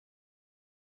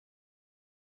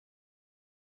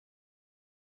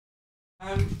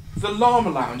The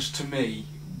Llama Lounge to me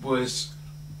was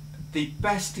the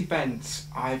best event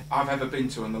I've ever been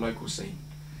to in the local scene.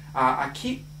 I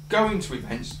keep going to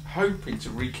events hoping to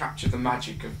recapture the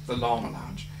magic of the Llama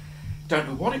Lounge. Don't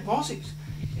know what it was.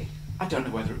 I don't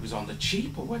know whether it was on the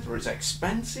cheap or whether it's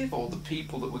expensive or the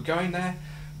people that were going there,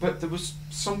 but there was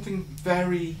something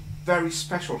very, very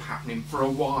special happening for a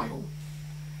while.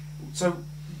 So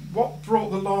what brought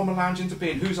the Llama Lounge into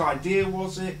being? Whose idea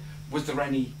was it? Was there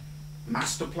any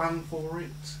master plan for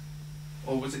it?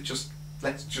 Or was it just,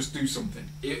 let's just do something?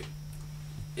 It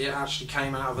actually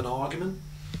came out of an argument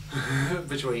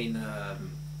between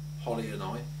Holly,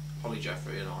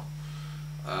 Jeffrey and I,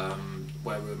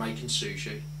 where we were making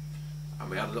sushi, and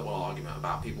we had a little argument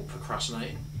about people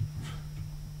procrastinating,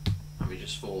 and we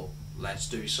just thought, let's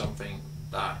do something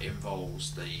that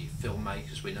involves the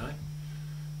filmmakers we know,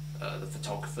 the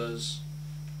photographers.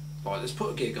 Like, let's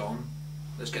put a gig on,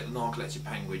 let's get the Narcoleptic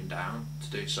Penguin down to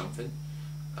do something,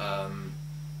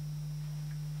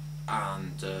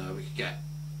 and we could get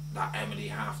that Emily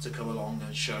Half to come along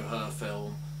and show her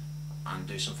film and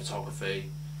do some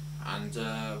photography, and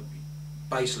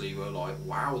basically we're like,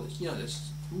 wow,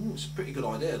 it's a pretty good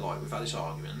idea. Like, we've had this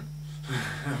argument,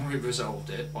 we've resolved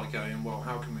it by going, well,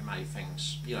 how can we make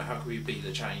things, how can we be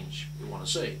the change we want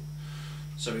to see?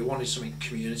 So we wanted something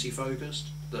community focused,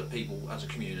 that people as a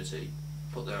community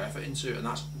put their effort into, and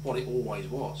that's what it always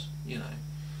was.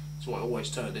 It's what it always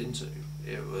turned into.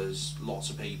 It was lots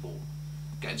of people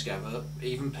getting together,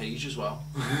 even Peach as well.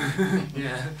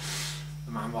 Yeah,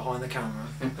 the man behind the camera.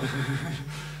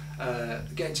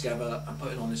 Getting together and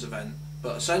putting on this event.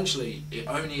 But essentially, it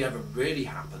only ever really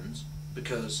happened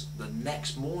because the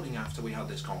next morning after we had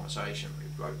this conversation, we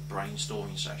wrote a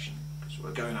brainstorming session, because we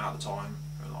were going out at the time.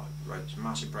 We wrote this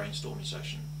massive brainstorming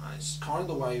session, and it's kind of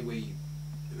the way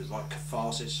it was like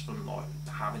catharsis from like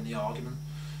having the argument.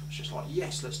 It's just like,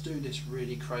 yes, let's do this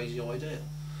really crazy idea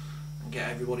and get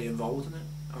everybody involved in it.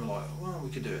 And we're like, well, we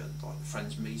could do it at like the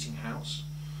Friends Meeting House,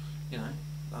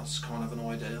 that's kind of an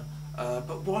idea.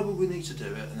 But why would we need to do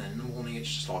it? And then in the morning it's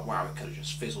just like, wow, it could have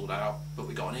just fizzled out. But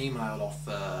we got an email off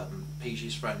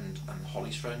PG's friend and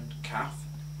Holly's friend, Kath.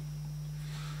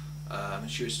 And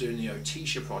she was doing the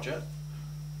Otisha project,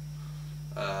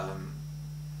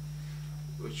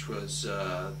 which was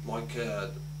like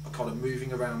a kind of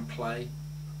moving around play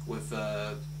with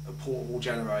a portable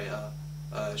generator,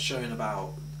 showing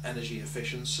about energy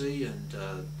efficiency and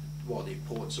what the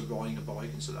importance of riding a bike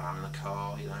instead of having a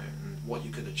car, and what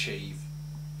you could achieve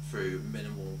through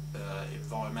minimal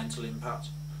environmental impact,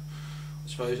 I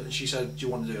suppose. And she said, do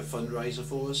you want to do a fundraiser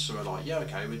for us? So we're like, yeah,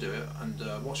 okay, we'll do it. And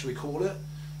what should we call it?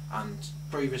 And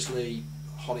previously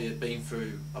Holly had been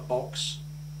through a box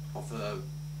of her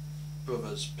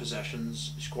brother's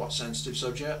possessions. It's quite a sensitive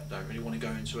subject, don't really want to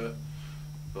go into it,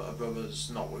 but her brother's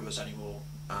not with us anymore,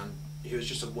 and he was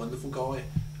just a wonderful guy,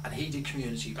 and he did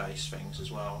community-based things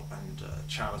as well, and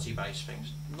charity-based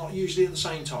things, not usually at the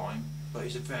same time, but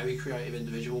he's a very creative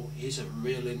individual. He's a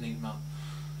real enigma.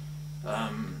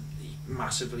 He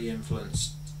massively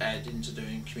influenced Ed into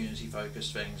doing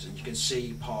community-focused things, and you can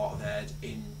see part of Ed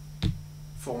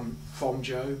from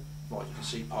Joe. Like, you can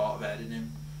see part of Ed in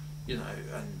him,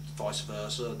 and vice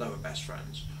versa. They were best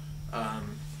friends,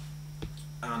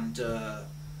 and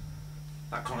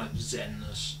that kind of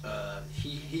zenness.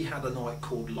 He had a night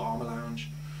called Llama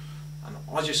Lounge, and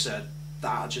I just said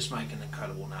that'd just make an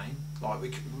incredible name. Like, we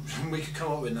could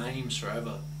come up with names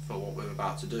forever for what we were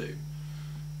about to do,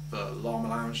 but Llama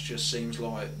Lounge just seems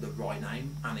like the right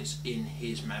name, and it's in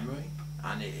his memory,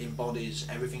 and it embodies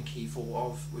everything he thought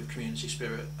of with community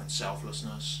spirit and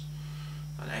selflessness,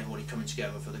 and everybody coming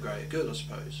together for the greater good, I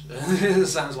suppose. It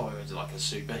sounds like it's like a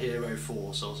superhero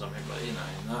force or something, but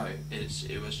no,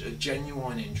 it was a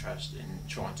genuine interest in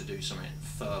trying to do something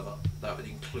further that would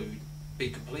be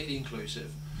completely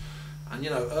inclusive. And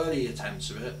early attempts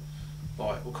of it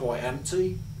were quite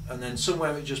empty, and then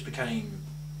somewhere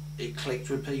it clicked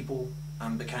with people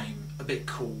and became a bit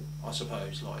cool, I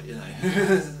suppose.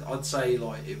 I'd say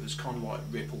it was kind of like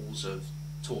ripples of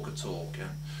talk,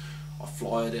 and I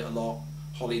flyered it a lot.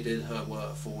 Holly did her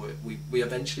work for it. We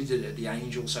eventually did it at the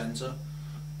Angel Centre,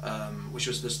 which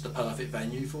was the perfect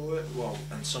venue for it. Well,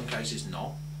 in some cases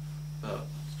not, but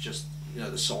just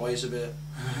the size of it,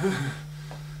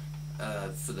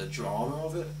 for the drama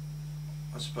of it,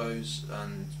 I suppose,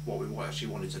 and what we actually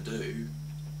wanted to do,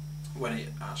 when it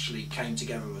actually came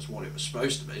together as what it was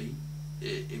supposed to be,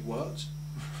 it worked.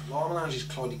 Llama Lounge is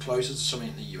slightly closer to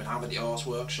something that you would have at the Arts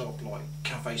Workshop, like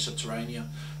Cafe Subterranea,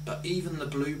 but even the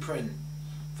blueprint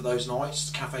for those nights,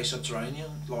 Cafe Subterranea,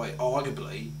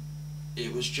 arguably,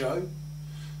 it was Joe.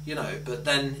 you know. But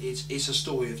then it's a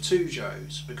story of two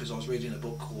Joes, because I was reading a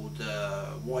book called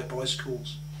White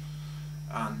Bicycles,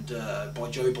 and by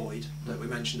Joe Boyd that we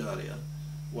mentioned earlier.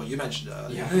 Well, you mentioned it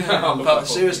earlier. Yeah. But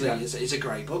seriously, yeah. it's a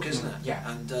great book, isn't it? Yeah.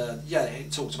 And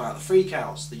it talks about the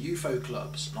freakouts, the UFO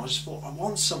clubs, and I just thought, I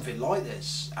want something like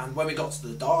this. And when we got to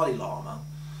the Dalai Lama,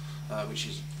 which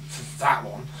is that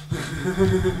one,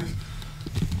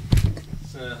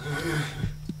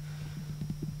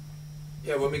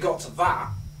 when we got to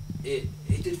that, it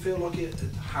did feel like it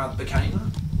had became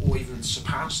that, or even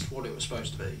surpassed what it was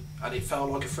supposed to be, and it felt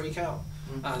like a freakout.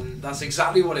 And that's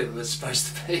exactly what it was supposed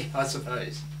to be, I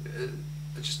suppose.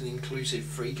 Just an inclusive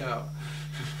freak out.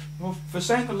 Well, for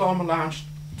saying the Llama Lounge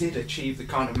did achieve the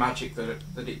kind of magic that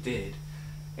it did,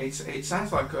 it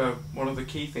sounds like one of the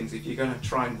key things, if you're going to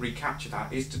try and recapture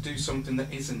that, is to do something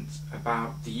that isn't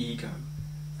about the ego,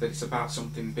 that it's about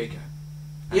something bigger.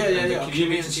 And the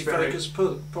community focused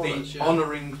products, the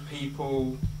honouring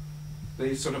people,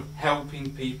 the sort of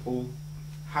helping people,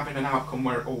 having an outcome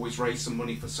where it always raised some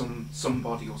money for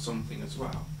somebody or something as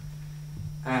well.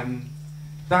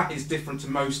 That is different to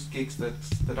most gigs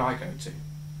that I go to.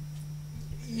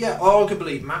 Yeah,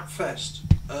 arguably Mapfest.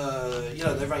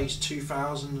 They raised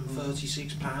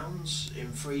 £2,036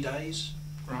 in 3 days.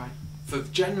 Right. For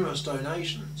generous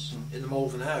donations in the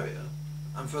Malvern area,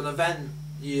 and for an event,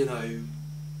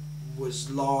 was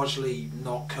largely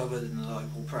not covered in the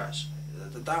local press.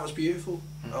 That was beautiful.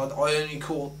 I only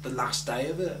caught the last day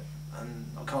of it,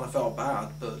 and I kind of felt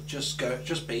bad. But just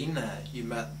being there, you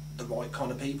met the right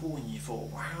kind of people, and you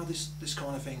thought, wow, this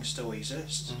kind of thing still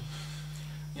exists.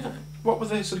 What were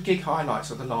the sort of gig highlights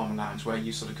of the Llama Lounge where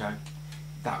you sort of go,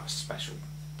 that was special?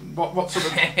 What sort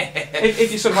of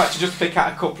if you sort of had to just pick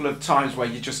out a couple of times where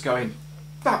you're just going,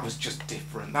 that was just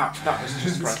different. That was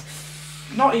just great.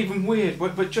 Not even weird,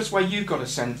 but just where you got a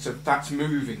sense of that's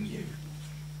moving you.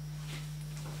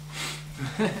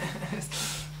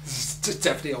 It's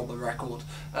definitely on the record.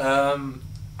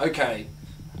 Okay,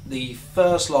 the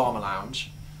first Llama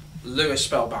Lounge, Lewis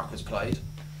Spelled Backwards played,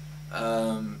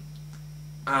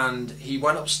 and he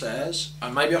went upstairs,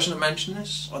 and maybe I shouldn't mention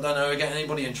this, I don't know, we're getting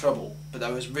anybody in trouble, but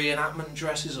there was reenactment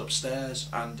dresses upstairs,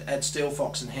 and Ed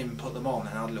Steelfox and him put them on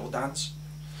and had a little dance.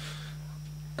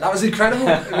 And that was incredible.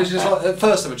 It was just like, at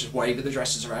first they were just waving the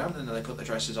dresses around, and then they put the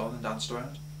dresses on and danced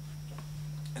around.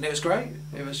 And it was great.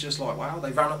 It was just like, wow,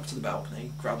 they ran up to the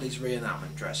balcony, grabbed these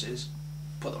reenactment dresses,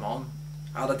 put them on,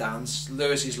 had a dance,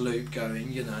 Lewis's loop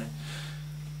going,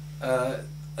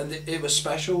 and it was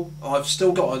special. I've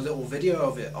still got a little video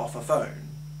of it off a phone,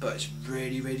 but it's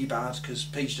really, really bad because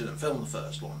Peach didn't film the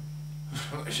first one.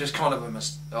 It's just kind of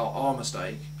our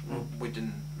mistake. We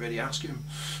didn't really ask him.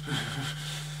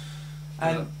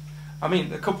 And I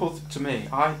mean, a couple to me,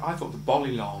 I thought the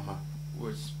Bolly Llama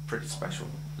was pretty special.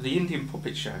 The Indian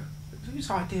puppet show,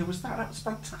 whose idea was that? That was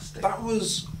fantastic. That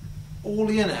was all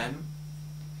E&M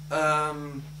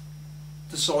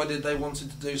decided they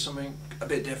wanted to do something a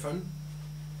bit different.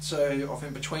 So I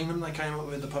think between them they came up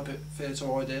with the puppet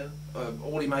theatre idea.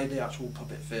 Ollie made the actual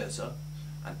puppet theatre,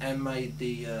 and M made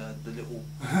the little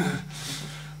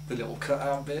the little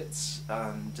cutout bits,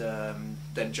 and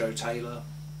then Joe Taylor.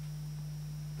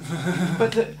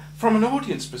 But from an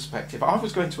audience perspective, I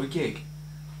was going to a gig,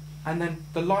 and then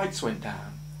the lights went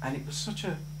down, and it was such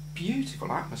a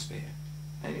beautiful atmosphere,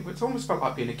 and it almost felt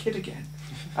like being a kid again,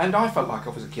 and I felt like I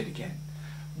was a kid again,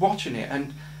 watching it,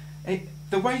 and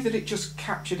the way that it just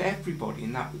captured everybody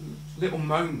in that little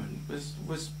moment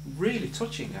was really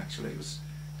touching. Actually,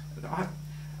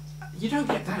 you don't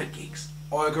get that at gigs.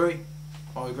 I agree,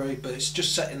 but it's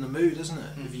just setting the mood, isn't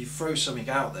it? If you throw something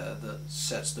out there that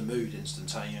sets the mood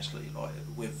instantaneously, like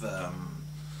with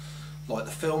like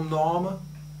the film Llama,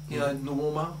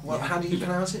 Norma. Well, how do you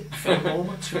pronounce it? Film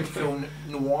Norma? Film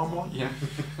Norma? Yeah.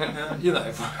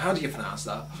 How do you pronounce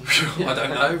that? I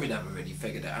don't know. We never really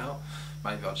figured it out.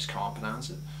 Maybe I just can't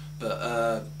pronounce it.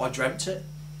 But I dreamt it.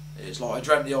 It's like I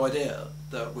dreamt the idea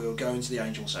that we were going to the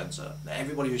Angel Centre, that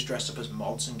everybody was dressed up as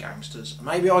mods and gangsters.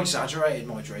 Maybe I exaggerated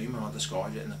my dream when I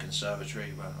described it in the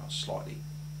conservatory when I was slightly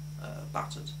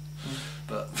battered.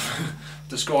 But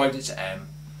described it to M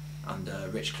and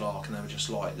Rich Clark, and they were just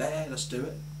like, let's do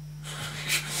it.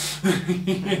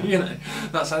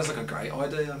 That sounds like a great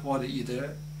idea. Why don't you do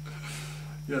it?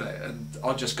 And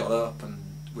I just got up and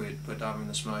we're having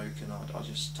the smoke, and I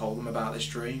just told them about this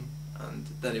dream, and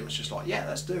then it was just like, yeah,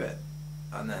 let's do it.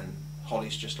 And then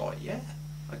Holly's just like, yeah,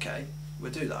 okay,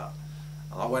 we'll do that.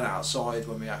 And I went outside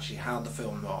when we actually had the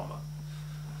film Llama,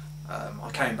 I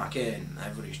came back in,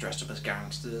 everybody was dressed up as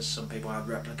gangsters, some people had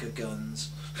replica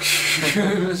guns.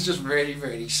 It was just really,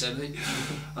 really silly.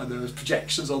 And there was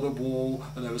projections on the wall,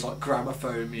 and there was like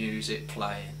gramophone music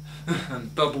playing,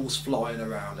 and bubbles flying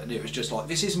around, and it was just like,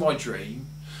 this is my dream.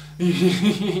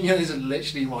 Yeah, this is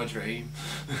literally my dream.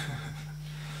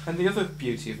 And the other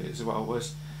beauty of it as well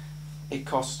was it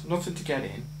cost nothing to get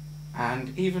in,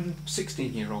 and even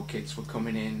 16-year-old kids were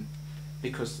coming in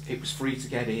because it was free to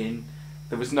get in.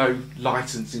 There was no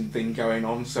licensing thing going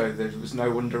on, so there was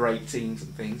no under 18s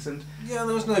and things. And yeah,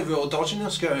 there was no real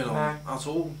dodginess going on no. at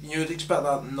all. You would expect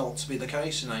that not to be the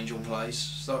case in Angel Place.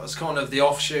 So it's kind of the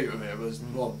offshoot of it was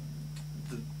well,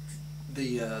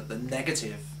 the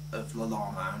negative of the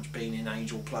Llama Lounge being in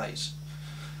Angel Place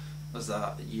was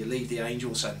that you leave the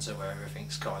Angel Centre where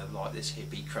everything's kind of like this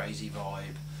hippie crazy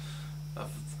vibe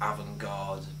of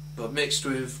avant-garde, but mixed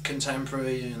with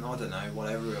contemporary and I don't know,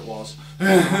 whatever it was.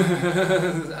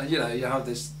 And, you know, you have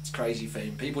this crazy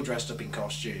thing, people dressed up in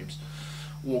costumes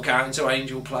walk out into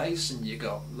Angel Place and you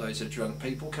got loads of drunk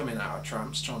people coming out of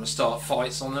tramps trying to start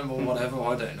fights on them or whatever,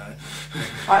 I don't know.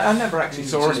 I never actually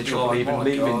saw any Just trouble like, even my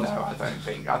leaving God. though, I don't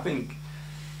think. I think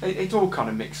it all kind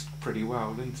of mixed pretty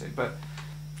well, didn't it? But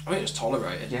I mean, it was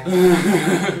tolerated.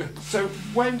 yeah. So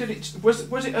when did it? Was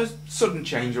it a sudden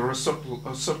change or a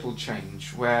subtle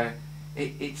change where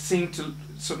it seemed to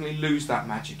suddenly lose that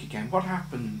magic again? What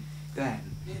happened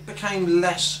then? It became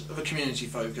less of a community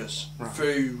focus Right.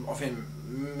 through, I think,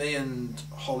 me and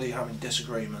Holly having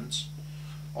disagreements.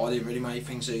 I didn't really make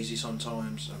things easy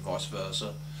sometimes, and vice versa.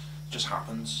 It just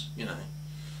happens, you know.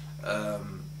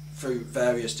 Through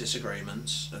various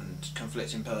disagreements and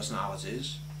conflicting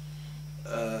personalities,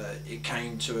 it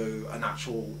came to a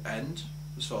natural end,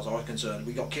 as far as I was concerned.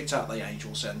 We got kicked out of the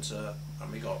Angel Centre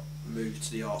and we got moved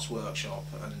to the Arts Workshop,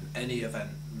 and any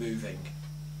event moving,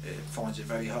 it finds it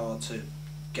very hard to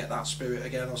get that spirit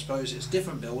again, I suppose. It's a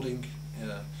different building.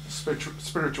 Yeah.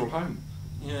 Spiritual home.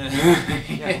 Yeah.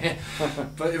 Yeah.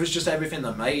 But it was just everything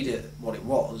that made it what it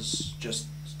was, just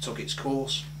took its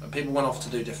course. And people went off to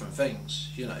do different things.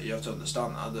 You know, you have to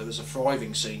understand that. There was a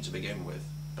thriving scene to begin with,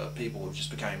 but people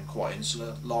just became quite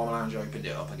insular. Llama Lounge opened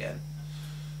it up again.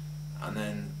 And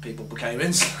then people became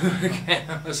insular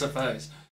again, I suppose.